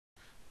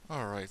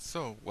Alright,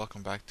 so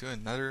welcome back to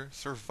another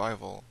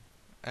survival.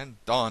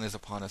 And dawn is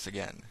upon us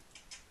again.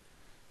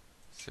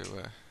 So,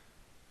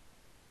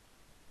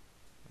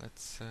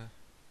 let's, uh,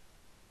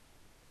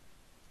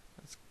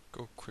 let's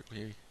go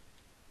quickly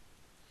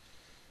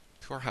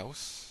to our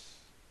house.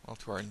 Well,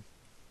 to our,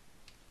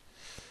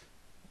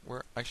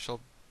 where I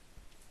shall,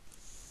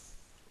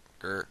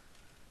 where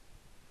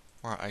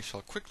I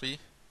shall quickly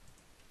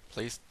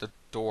place the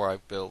door I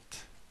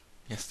built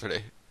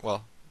yesterday.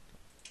 Well,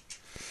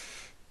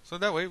 so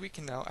that way we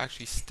can now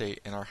actually stay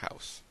in our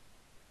house.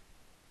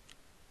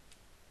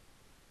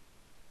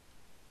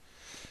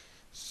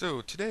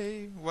 So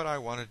today, what I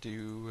want to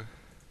do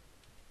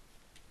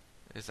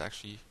is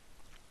actually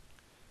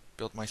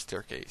build my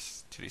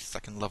staircase to the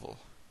second level.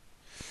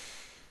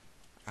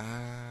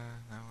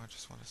 Now I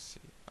just want to see.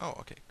 Oh,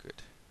 okay,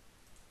 good.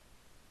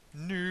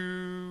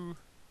 No,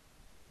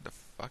 the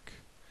fuck.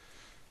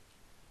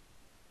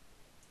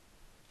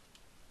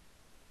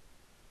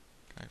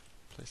 Can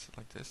I place it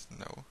like this?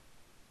 No.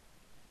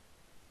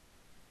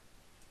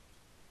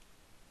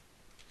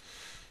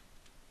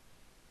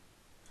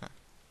 Huh.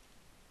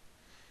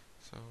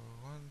 So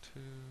 1, 2.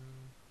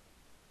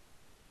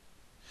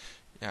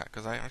 Yeah,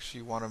 because I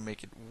actually want to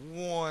make it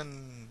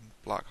 1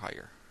 block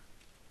higher.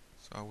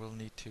 So I will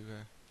need to.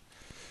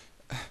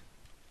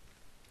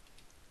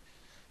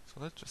 So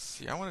let's just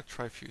see. I want to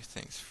try a few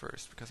things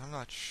first because I'm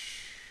not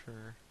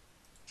sure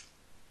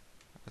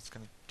what that's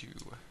gonna do.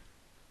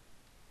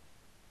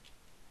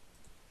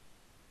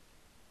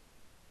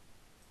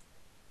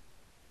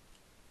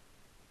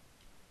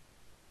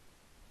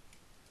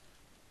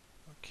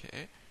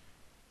 Okay.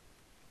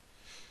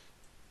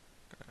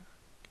 Gonna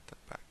get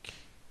that back.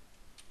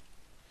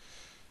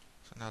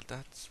 So now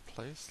that's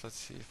placed. Let's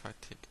see if I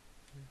take.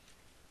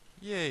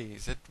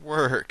 Yays, it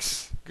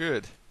works.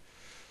 Good.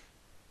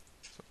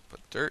 So put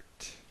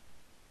dirt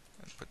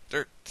and put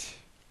dirt.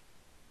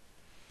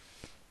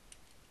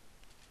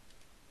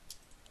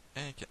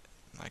 And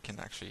I can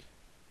actually,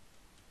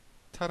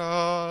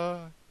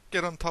 ta-da,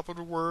 get on top of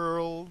the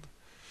world.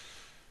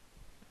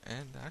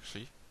 And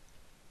actually,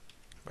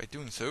 by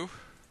doing so,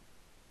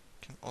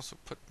 I can also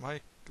put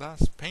my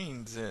glass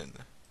panes in.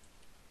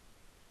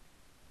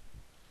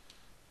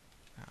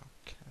 Now,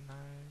 can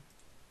I?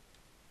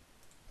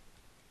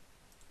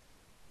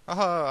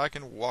 Aha, I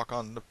can walk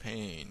on the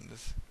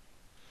panes.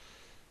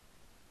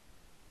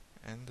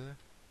 And,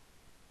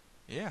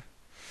 yeah.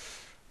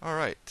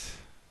 Alright,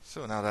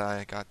 so now that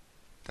I got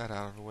that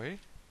out of the way.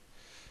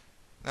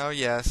 Now,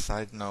 yes,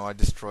 I know I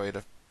destroyed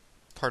a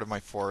part of my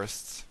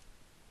forests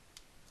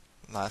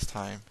last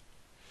time.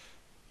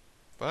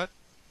 But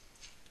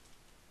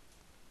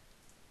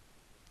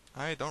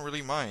I don't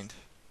really mind.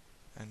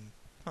 And,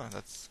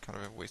 that's kind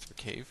of a waste of a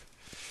cave.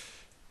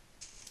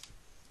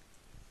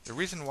 The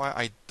reason why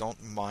I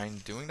don't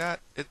mind doing that,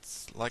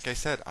 it's, like I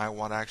said, I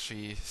want to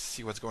actually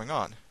see what's going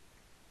on.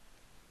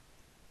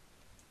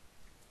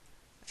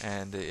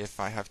 And if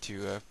I have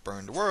to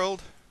burn the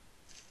world,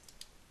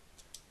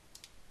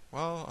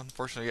 well,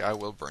 unfortunately, I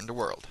will burn the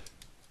world.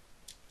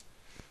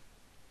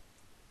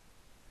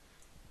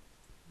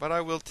 But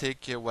I will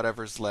take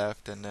whatever's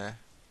left and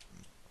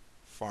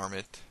farm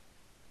it.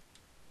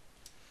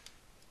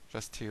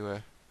 Just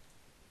to...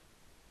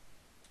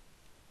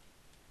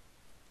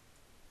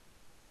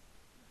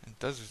 it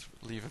does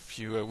leave a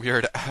few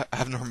weird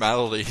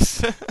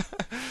abnormalities.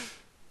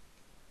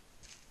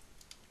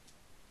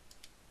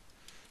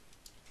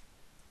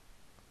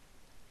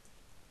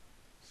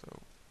 So,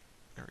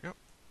 there we go.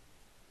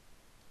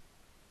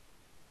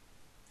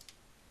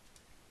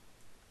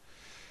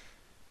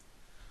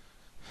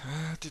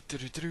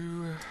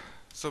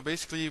 So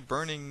basically,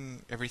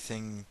 burning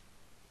everything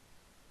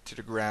to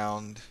the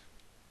ground.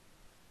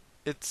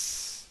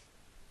 It's...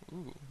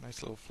 Ooh,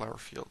 nice little flower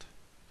field.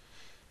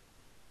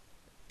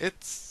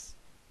 It's...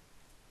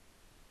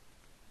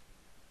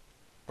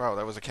 Wow,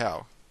 that was a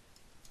cow.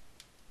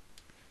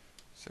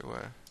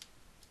 So,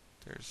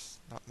 there's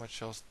not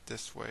much else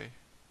this way.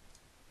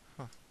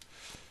 Huh.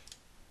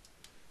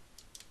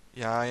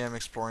 Yeah, I am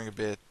exploring a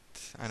bit.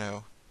 I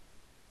know.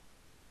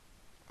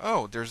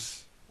 Oh,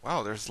 there's...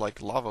 Wow, there's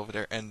like lava over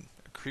there and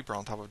a creeper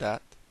on top of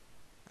that.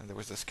 And there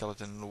was a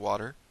skeleton in the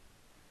water.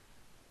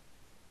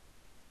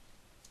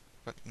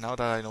 But now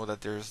that I know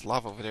that there's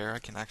lava over there, I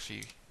can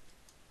actually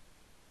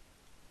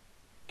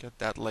get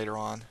that later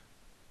on.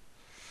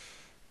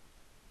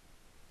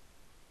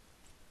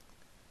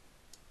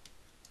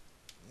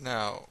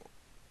 Now,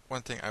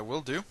 one thing I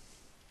will do,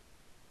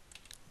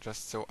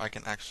 just so I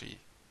can actually...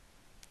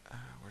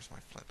 where's my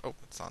flint? Oh,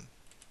 it's on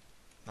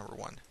number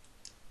 1.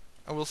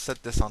 I will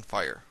set this on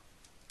fire.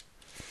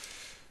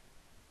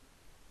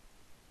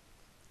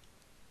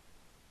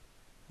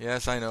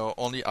 Yes, I know,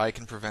 only I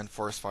can prevent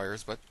forest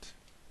fires, but...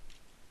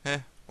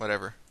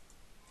 whatever.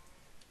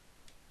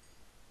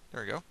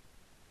 There we go.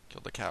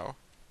 Killed the cow.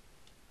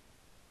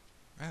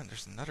 Man,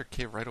 there's another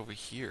cave right over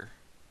here.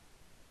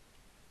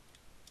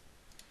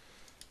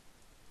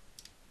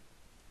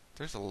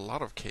 There's a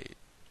lot of caves.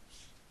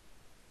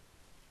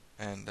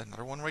 And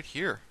another one right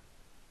here.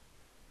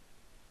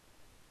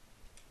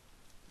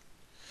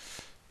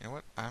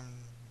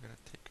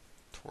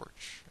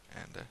 torch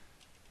and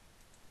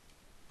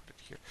put it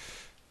here.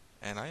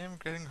 And I am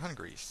getting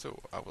hungry, so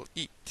I will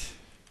eat,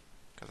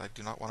 because I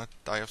do not want to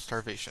die of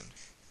starvation.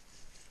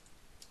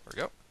 There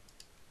we go.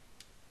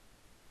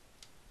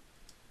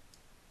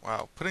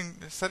 Wow,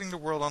 setting the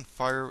world on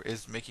fire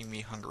is making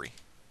me hungry.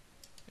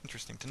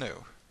 Interesting to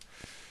know.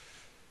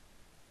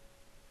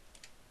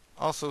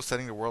 Also,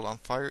 setting the world on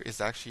fire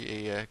is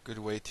actually a good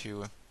way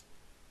to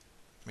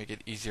make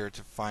it easier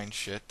to find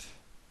shit.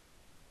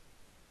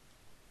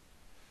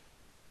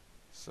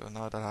 So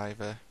now that I've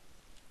put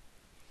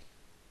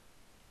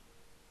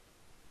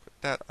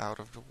that out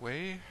of the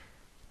way,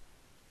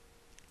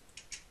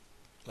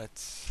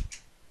 let's...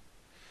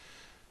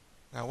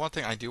 Now one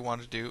thing I do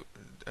want to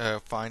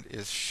find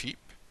is sheep,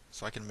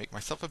 so I can make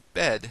myself a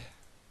bed.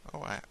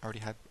 Oh, I already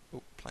had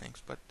oak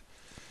planks, but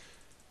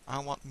I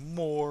want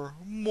more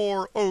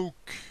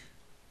oak.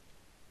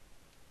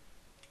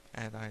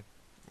 And I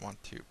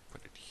want to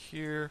put it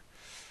here.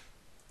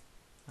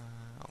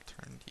 I'll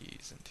turn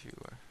these into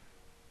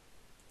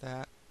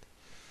that.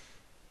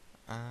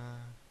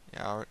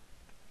 Yeah,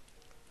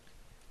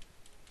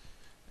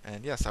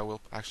 and yes, I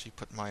will actually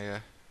put my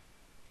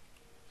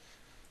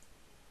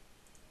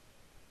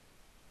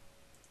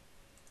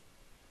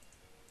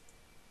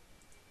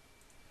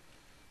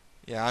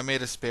yeah, I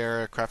made a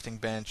spare crafting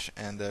bench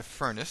and a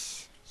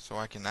furnace, so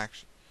I can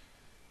actually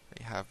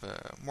have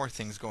more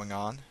things going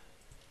on.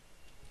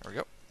 There we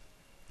go.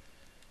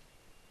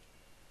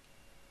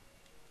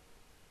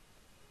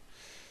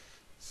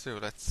 So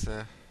let's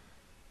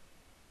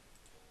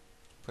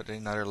put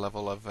another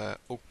level of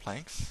oak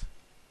planks.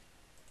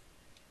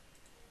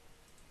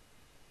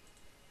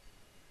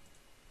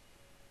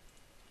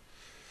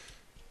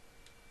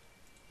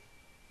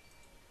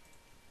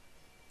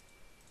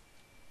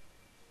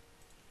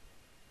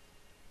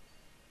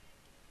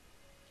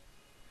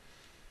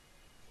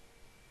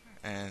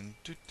 And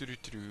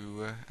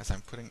as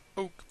I'm putting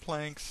oak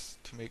planks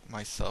to make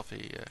myself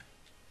a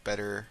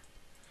better,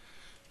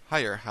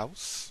 higher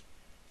house.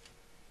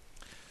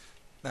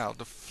 Now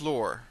the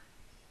floor.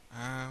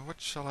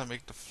 What shall I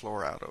make the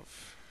floor out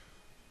of?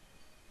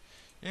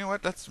 You know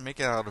what? Let's make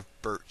it out of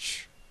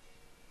birch.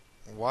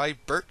 Why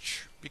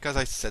birch? Because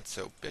I said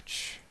so,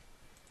 bitch.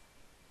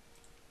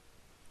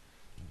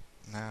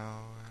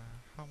 Now,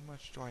 how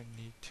much do I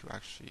need to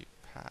actually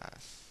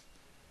pass?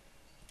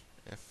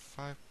 If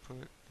I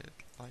put it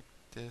like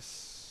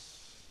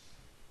this,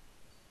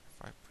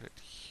 if I put it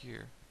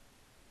here,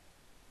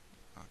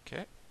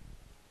 okay.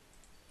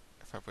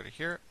 If I put it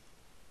here,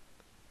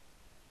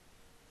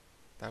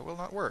 that will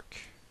not work.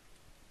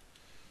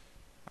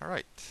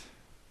 Alright,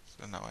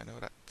 so now I know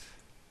that.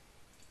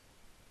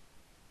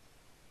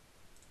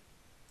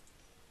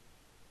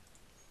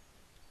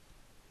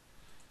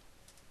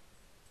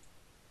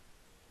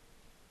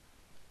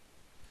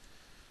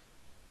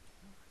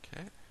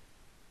 Okay.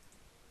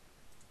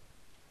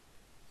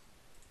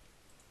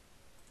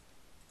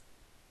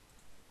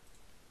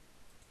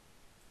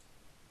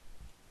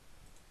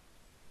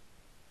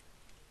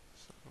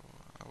 So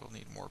I will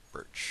need more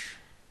birch.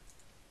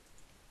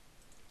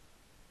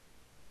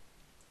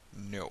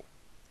 No.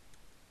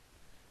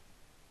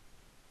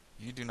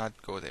 You do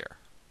not go there.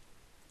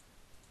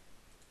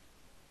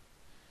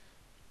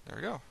 There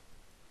we go.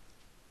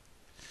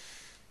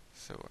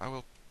 So I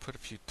will put a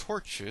few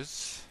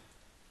torches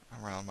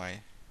around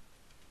my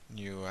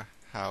new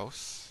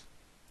house.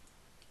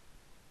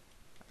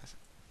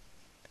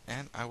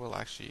 And I will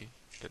actually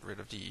get rid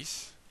of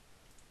these.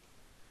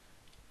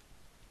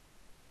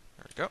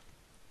 There we go.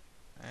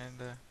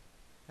 And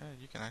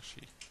you can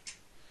actually...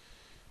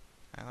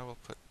 And I will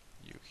put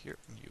you here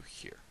and you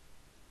here.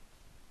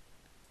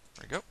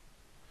 There we go.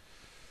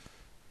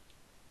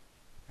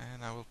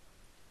 And I will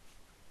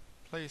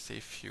place a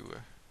few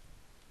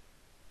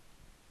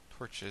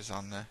torches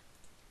on the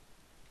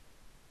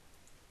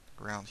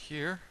ground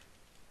here.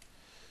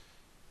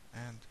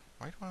 And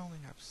why do I only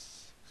have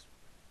 6?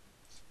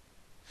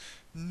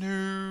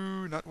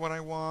 No, not what I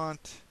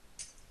want.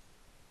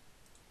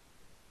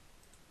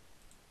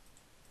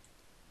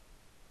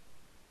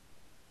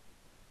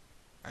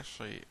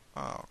 Actually,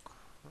 oh,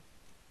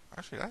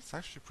 actually, that's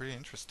actually pretty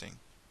interesting.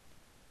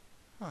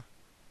 Huh.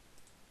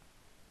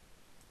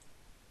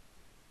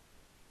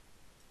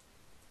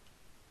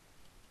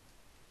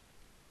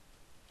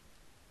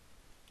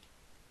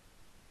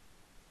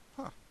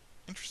 Huh.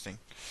 Interesting.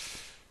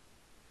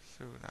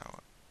 So now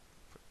I'll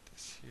put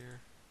this here,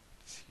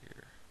 this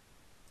here.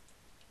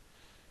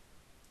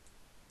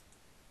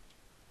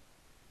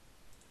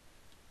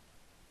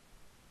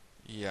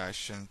 Yeah, I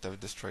shouldn't have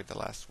destroyed the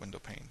last window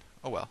pane.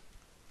 Oh well.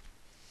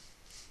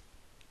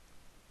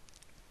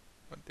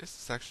 But this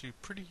is actually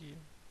pretty...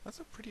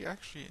 That's a pretty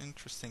actually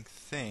interesting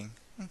thing.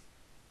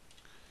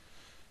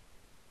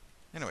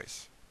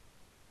 Anyways.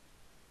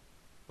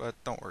 But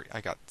don't worry,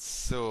 I got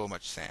so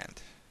much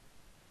sand.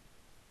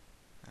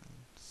 And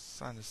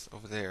sun is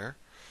over there.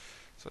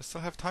 So I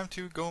still have time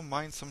to go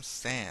mine some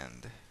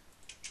sand.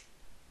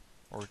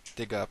 Or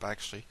dig up,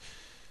 actually.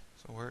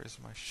 So where is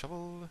my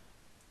shovel?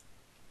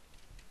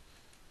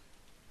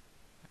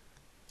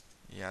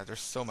 Yeah,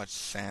 there's so much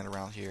sand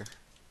around here.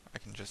 I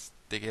can just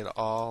dig it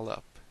all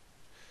up.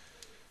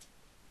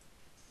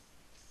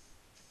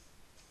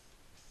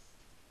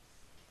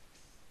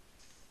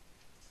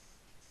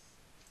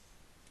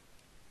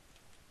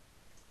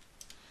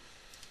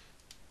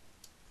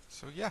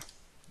 So yeah,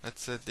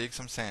 let's dig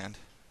some sand.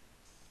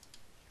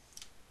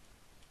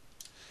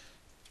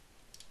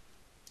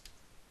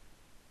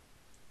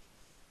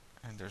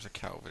 And there's a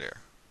cow over there.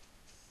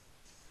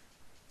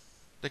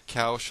 The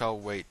cow shall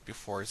wait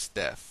before its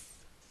death.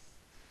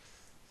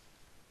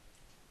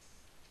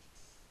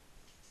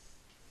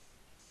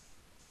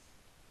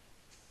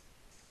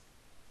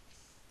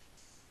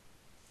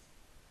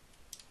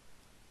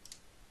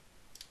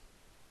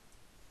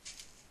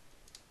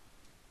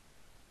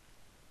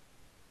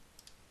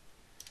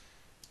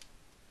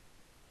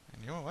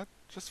 And you know what?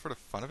 Just for the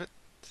fun of it.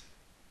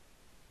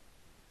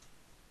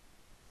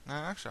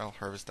 Nah, actually, I'll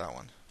harvest that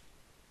one.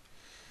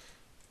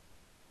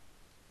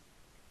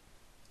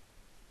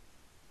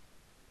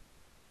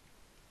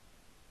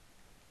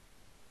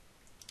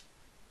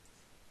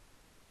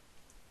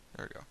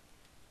 There we go.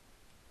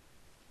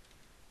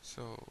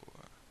 So,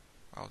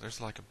 wow,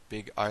 there's like a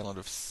big island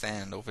of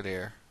sand over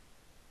there.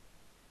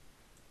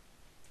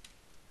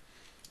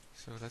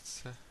 So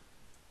that's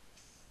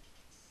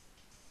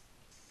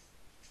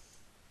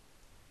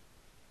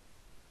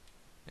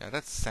yeah,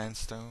 that's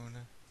sandstone.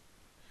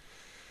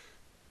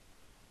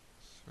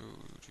 So,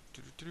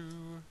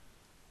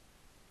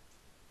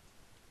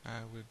 I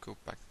will go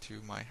back to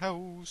my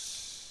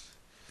house.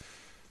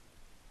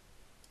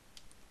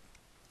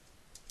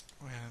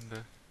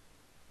 And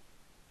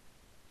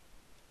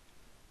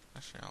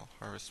actually, I'll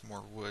harvest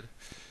more wood.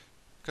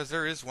 Because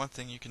there is one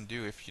thing you can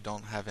do if you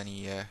don't have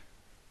any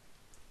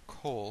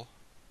coal.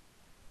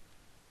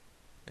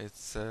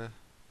 It's God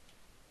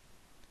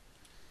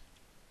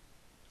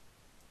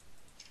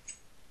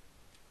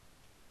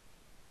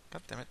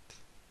damn it.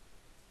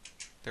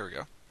 There we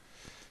go.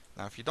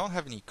 Now, if you don't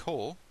have any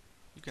coal,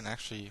 you can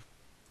actually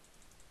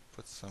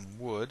put some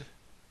wood.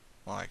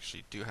 Well, I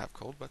actually do have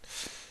coal, but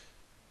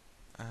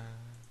I'll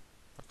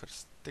put a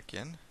stick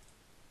in,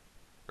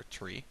 or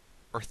three,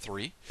 or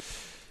three.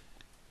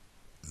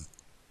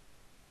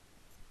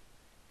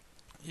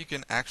 You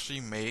can actually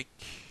make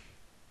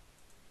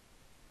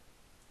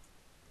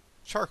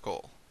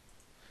charcoal,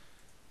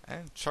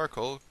 and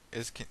charcoal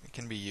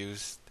can be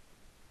used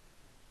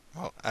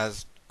well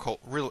as coal,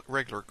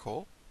 regular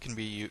coal can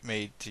be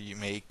made to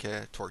make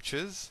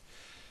torches,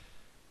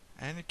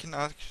 and it can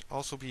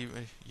also be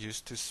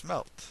used to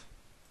smelt.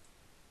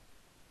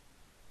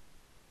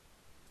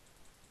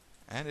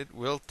 And it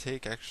will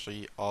take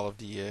actually all of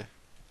the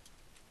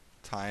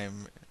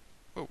time,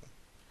 oh,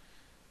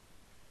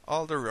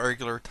 all the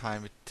regular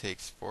time it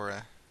takes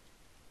for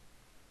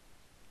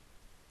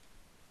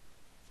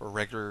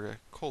regular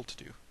coal to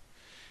do.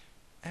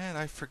 And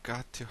I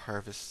forgot to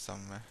harvest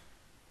some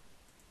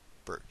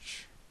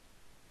birch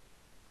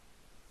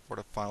for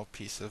the final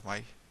piece of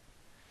my.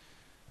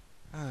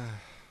 Oh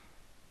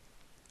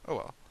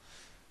well.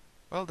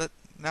 Well, that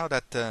now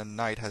that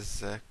night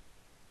has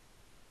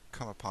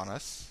come upon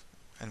us,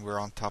 and we're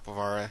on top of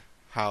our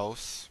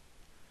house,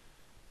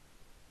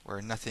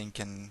 where nothing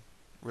can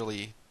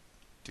really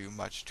do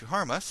much to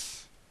harm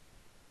us.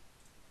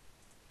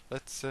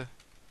 Let's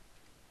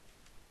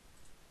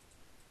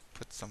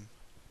put some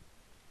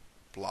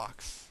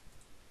blocks.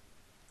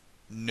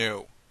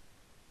 No,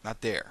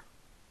 not there.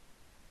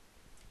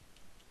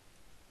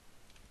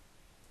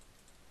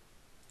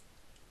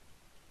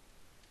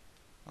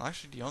 Well,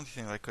 actually, the only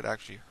thing that could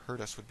actually hurt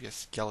us would be a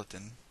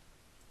skeleton.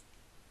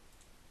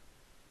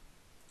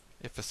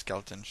 If a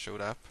skeleton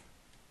showed up.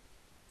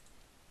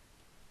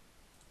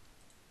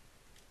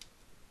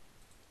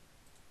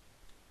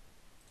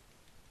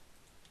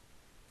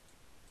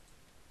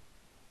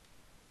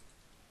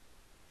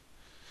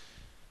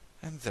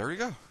 And there we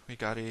go. We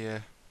got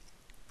a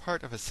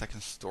part of a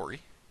second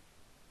story.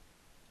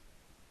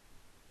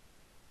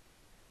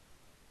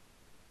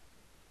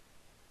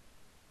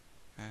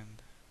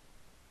 And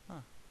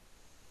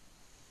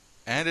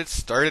and it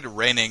started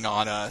raining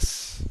on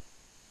us.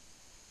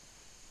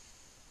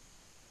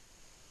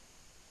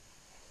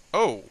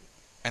 Oh,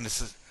 and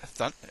it's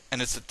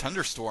a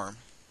thunderstorm.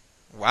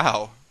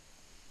 Wow,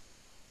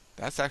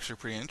 that's actually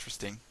pretty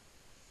interesting.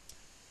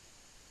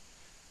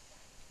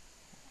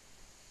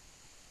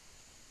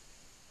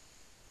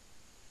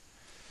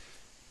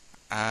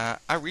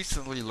 I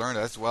recently learned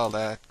as well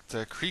that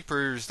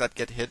creepers that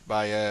get hit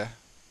by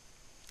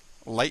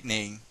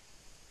lightning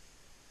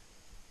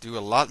do a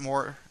lot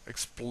more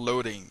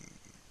exploding,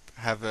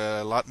 have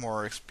a lot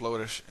more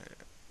explode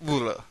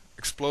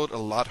a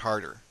lot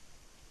harder.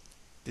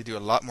 They do a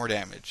lot more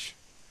damage.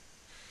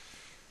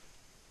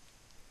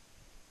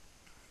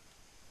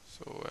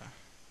 So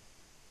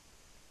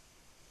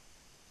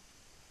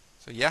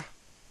yeah.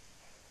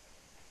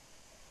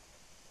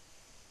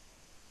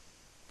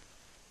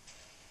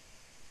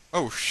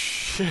 Oh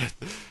shit.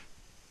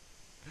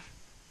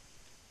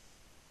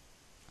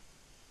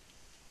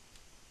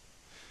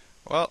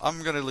 Well,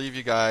 I'm gonna leave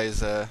you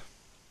guys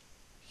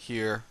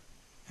here.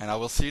 And I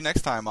will see you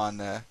next time on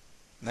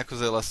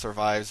Nekozilla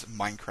Survives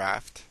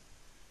Minecraft.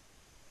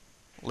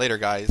 Later,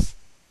 guys.